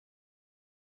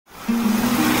Hi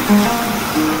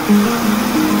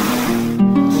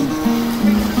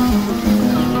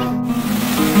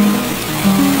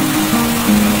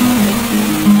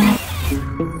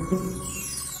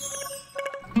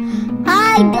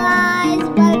guys,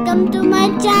 welcome to my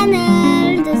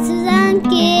channel. This is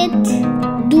Ankit.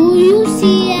 Do you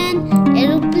see an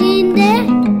aeroplane there?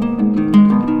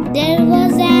 There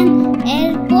was an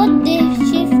airport. They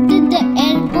shifted the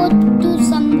airport to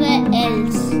somewhere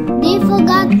else. They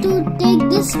forgot to take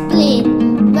this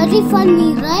plane. Very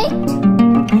funny, right?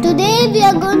 Today we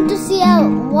are going to see a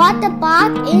water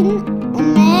park in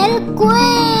Umm-ul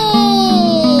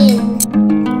Quwain.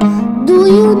 Do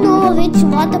you know which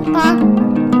water park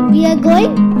we are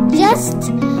going?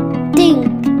 Just think.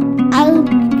 I'll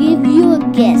give you a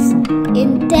guess.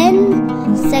 In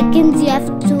 10 seconds you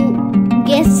have to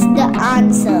guess the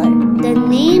answer. The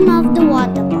name of the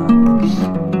water park.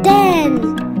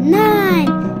 10, 9,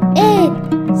 8,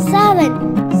 7,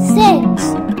 6,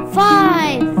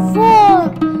 5, 4,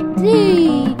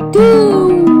 3,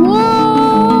 2,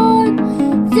 1,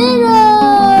 0.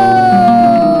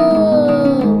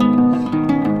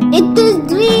 It is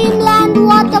Dreamland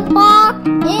Water Park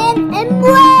in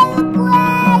Umm-ul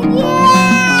Quwain. Yeah!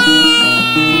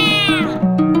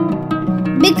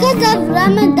 Because of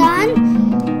Ramadan,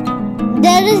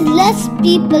 there is less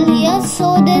people here,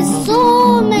 so there's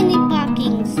so many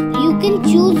parkings. You can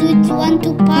choose which one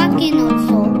to park in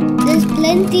also. There's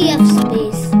plenty of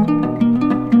space.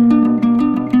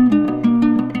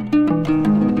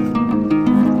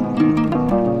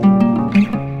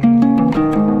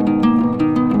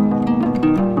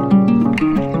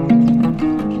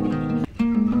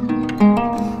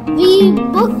 We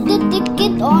booked the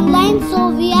ticket online, so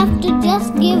we have to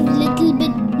just give little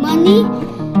bit money.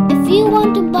 If you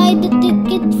want to buy the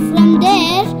ticket from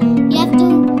there, you have to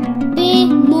pay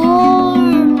more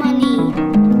money.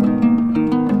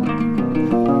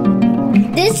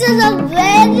 This is a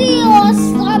very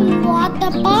awesome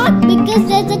water park because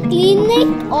there's a clinic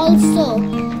also.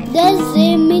 There's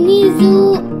a mini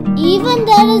zoo. Even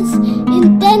there is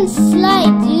intense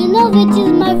slides. You know which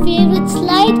is my favorite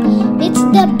slide? It's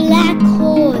the black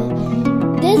hole.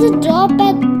 There's a drop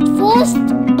at first,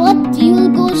 but you'll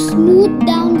go smooth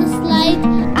down the slide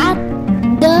at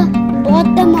the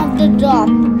bottom of the drop.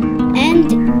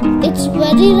 And it's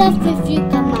very rough if you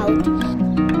come out.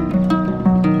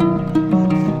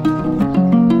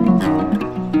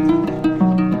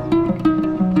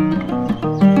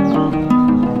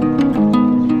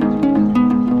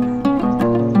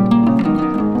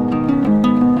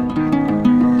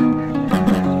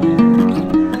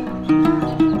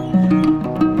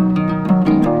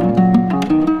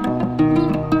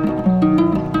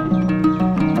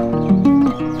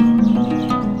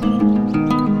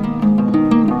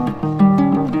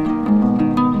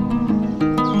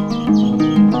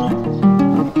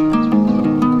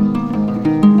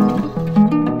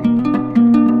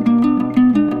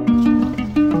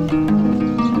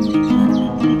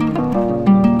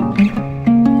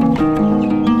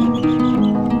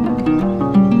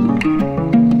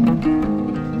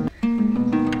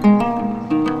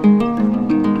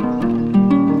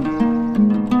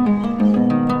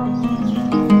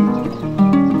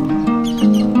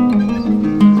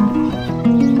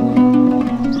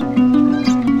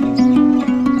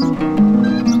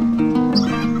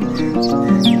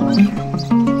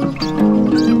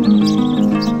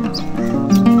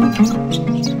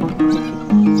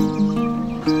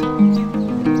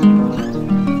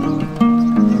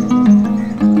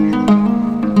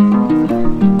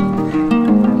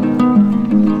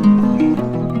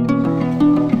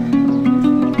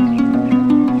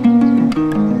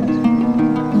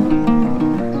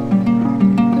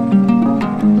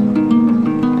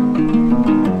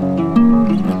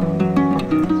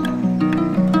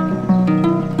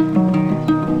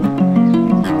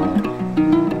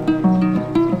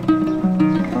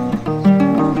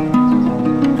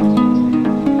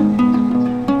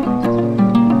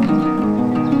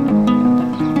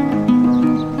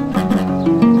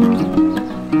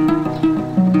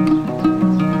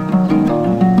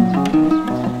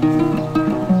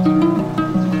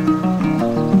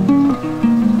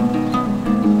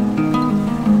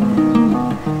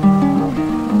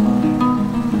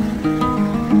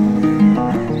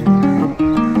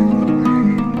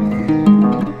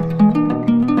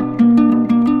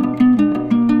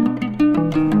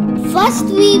 First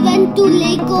we went to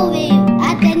Lake Wave.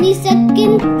 At any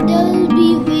second there will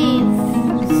be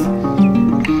waves.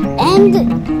 And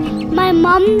my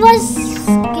mom was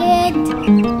scared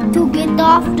to get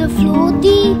off the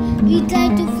floaty. We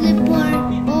tried to flip her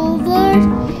over.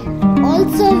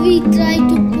 Also we tried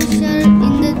to push her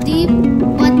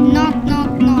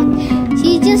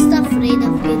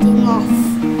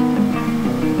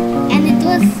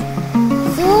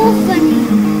so funny.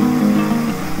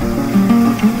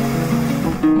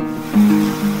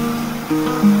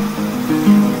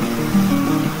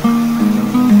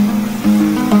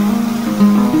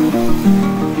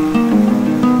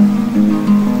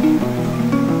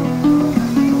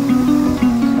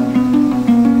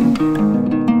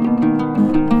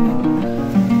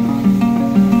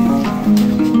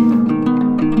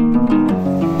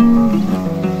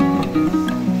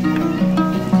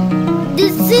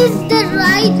 This is the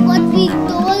ride what we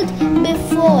told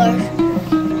before.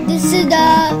 This is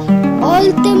the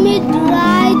ultimate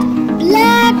ride,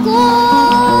 Black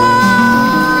Hole.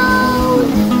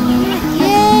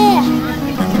 Yeah.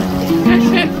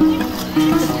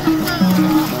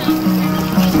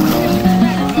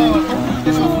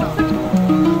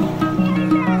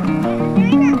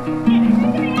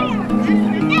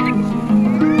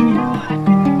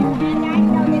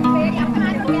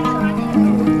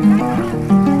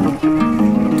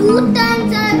 2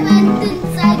 times I went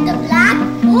inside the black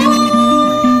hole.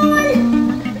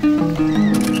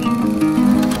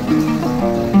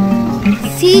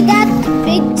 See that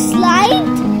big slide?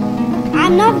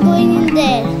 I'm not going in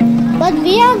there, but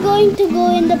we are going to go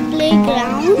in the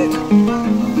playground.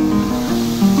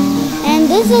 And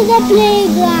this is the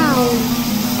playground.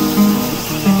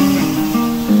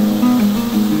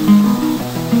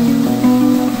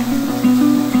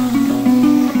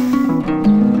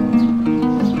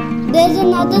 There's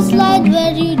another slide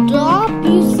where you drop,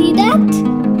 you see that?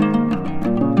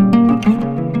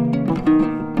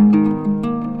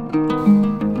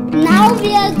 Now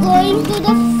we are going to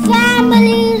the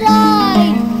family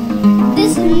ride.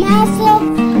 This massive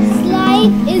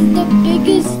slide is the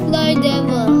biggest slide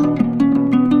ever.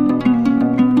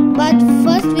 But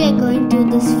first we are going to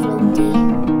this floaty.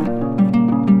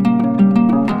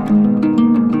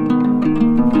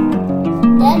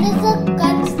 There is a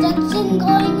construction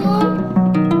going on.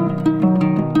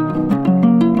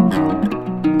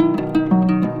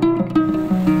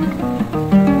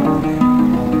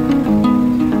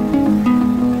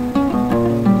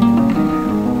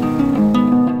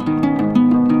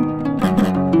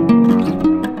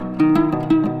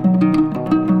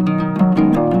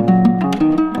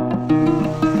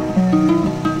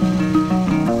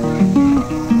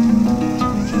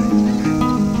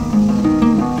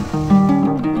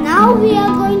 Now we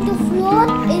are going to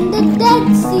float in the Dead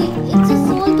Sea. It's a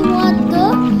salt water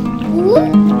pool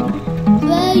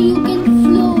where you can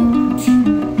float.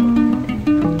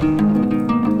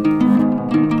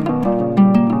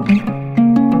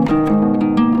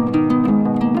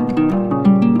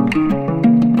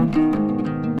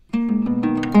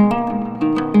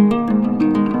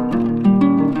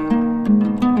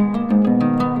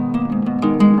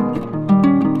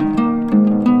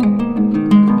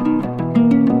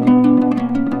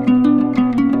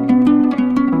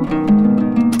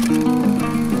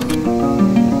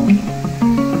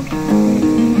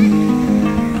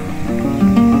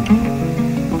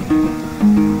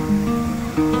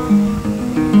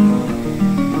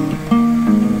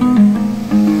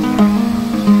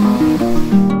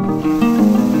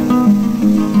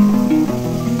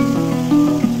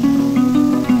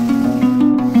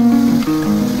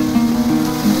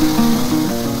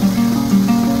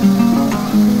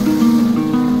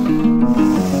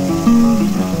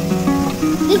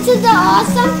 This is an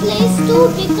awesome place too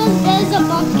because there's a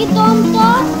bucket on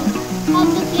top of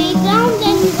the playground,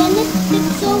 and when it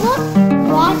tips over,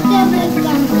 water will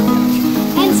come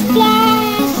and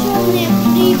splash on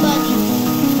everybody.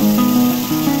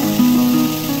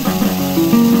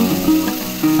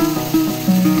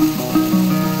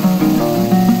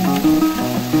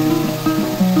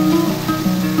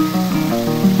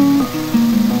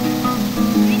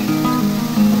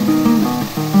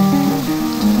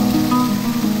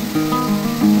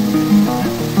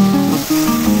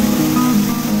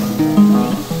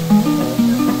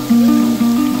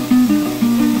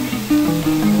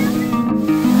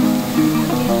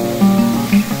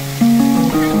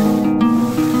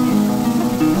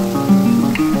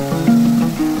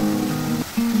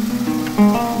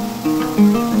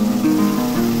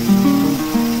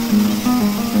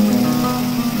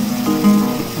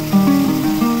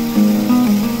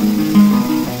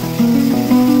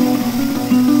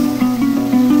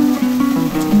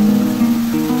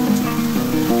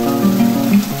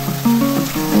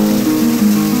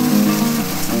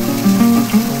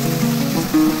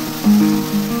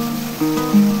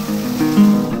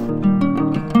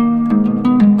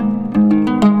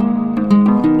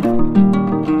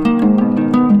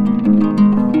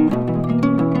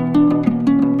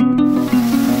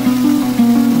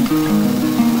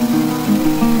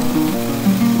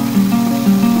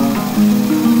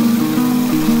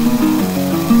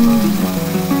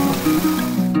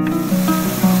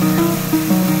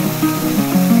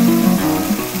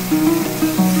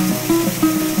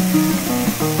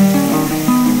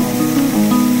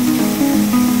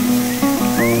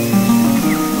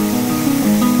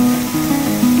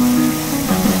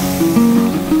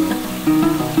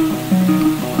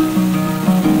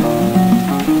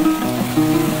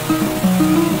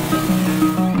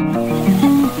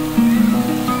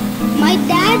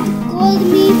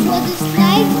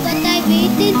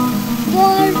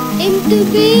 going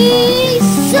to be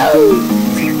soon.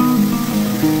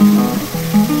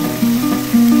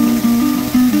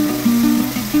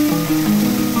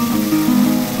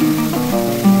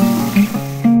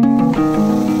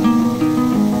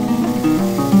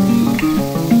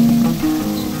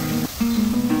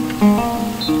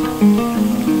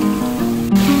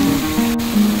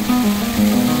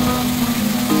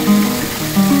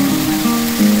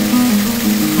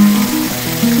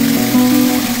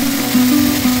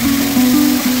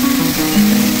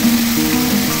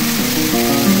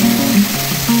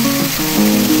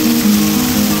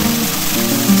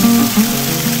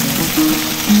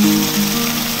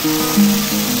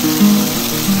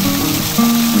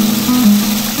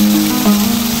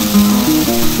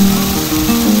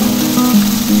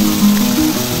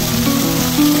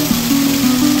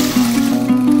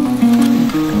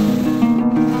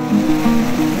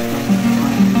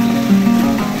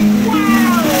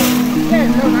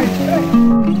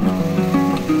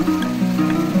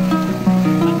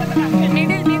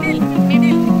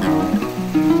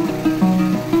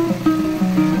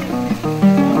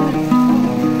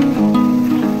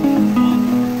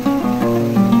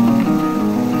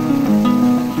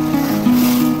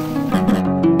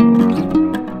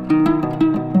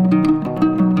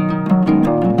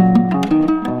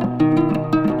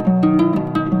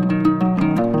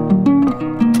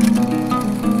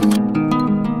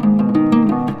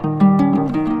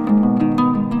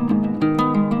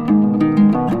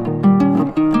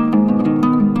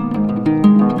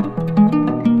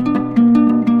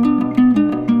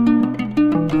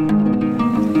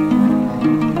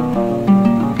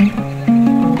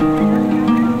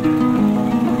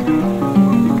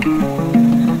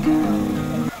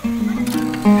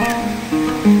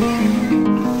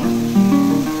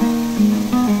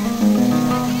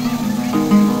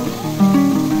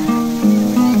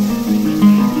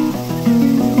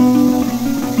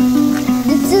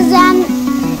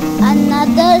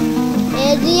 Another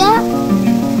area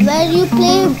where you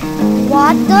play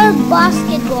water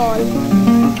basketball.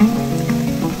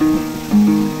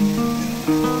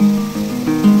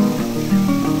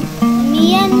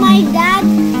 Me and my dad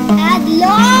had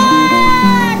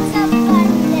lots of fun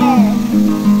there.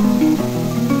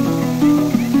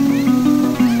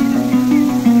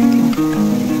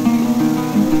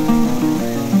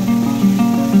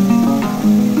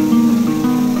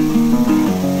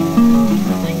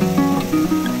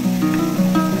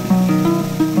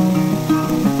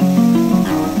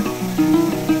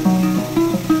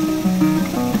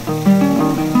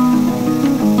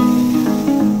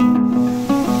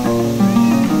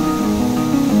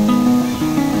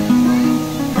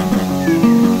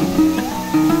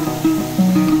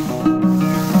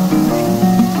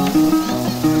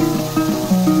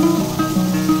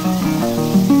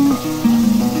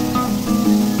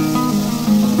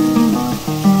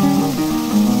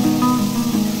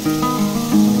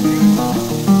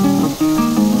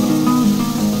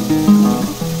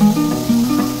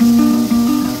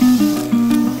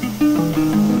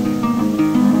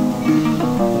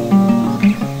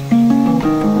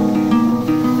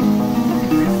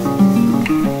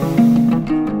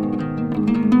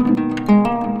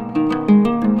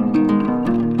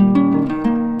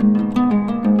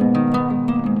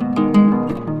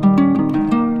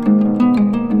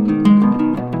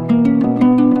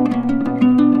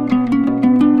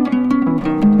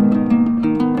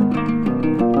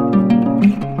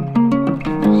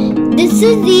 This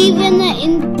is even an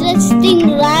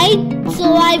interesting ride,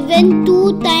 so I went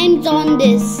 2 times on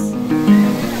this.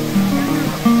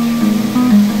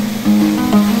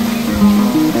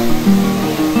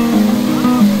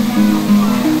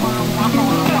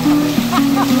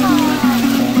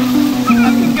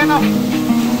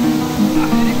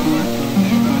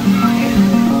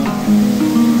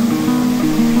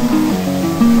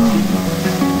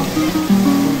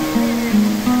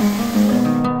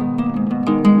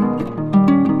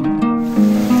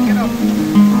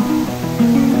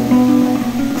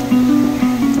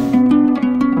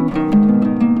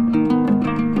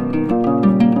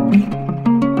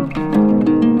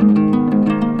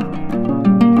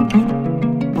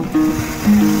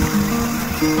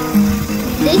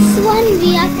 This one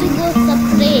we have to go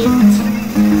separate.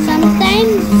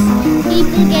 Sometimes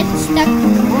people get stuck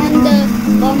on the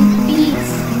bumpies,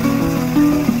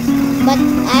 but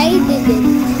I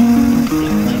didn't.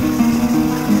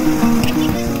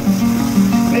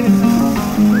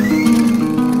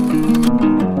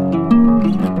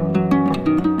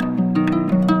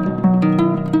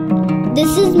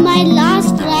 This is my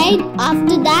last ride.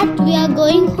 After that we are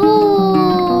going home.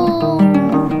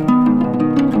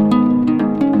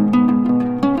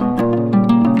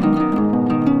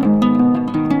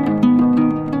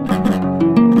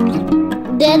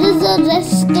 There is a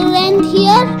restaurant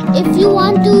here. If you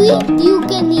want to eat, you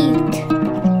can eat.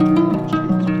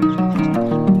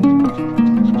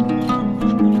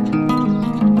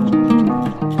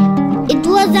 It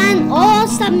was an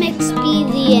awesome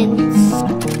experience.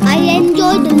 I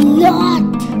enjoyed a lot.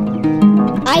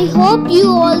 I hope you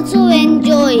also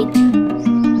enjoyed.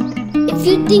 If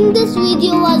you think this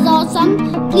video was awesome,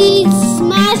 please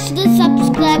smash the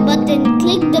subscribe button,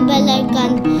 click the bell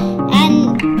icon,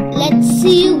 and let's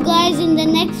see you guys in the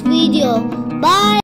next video. Bye.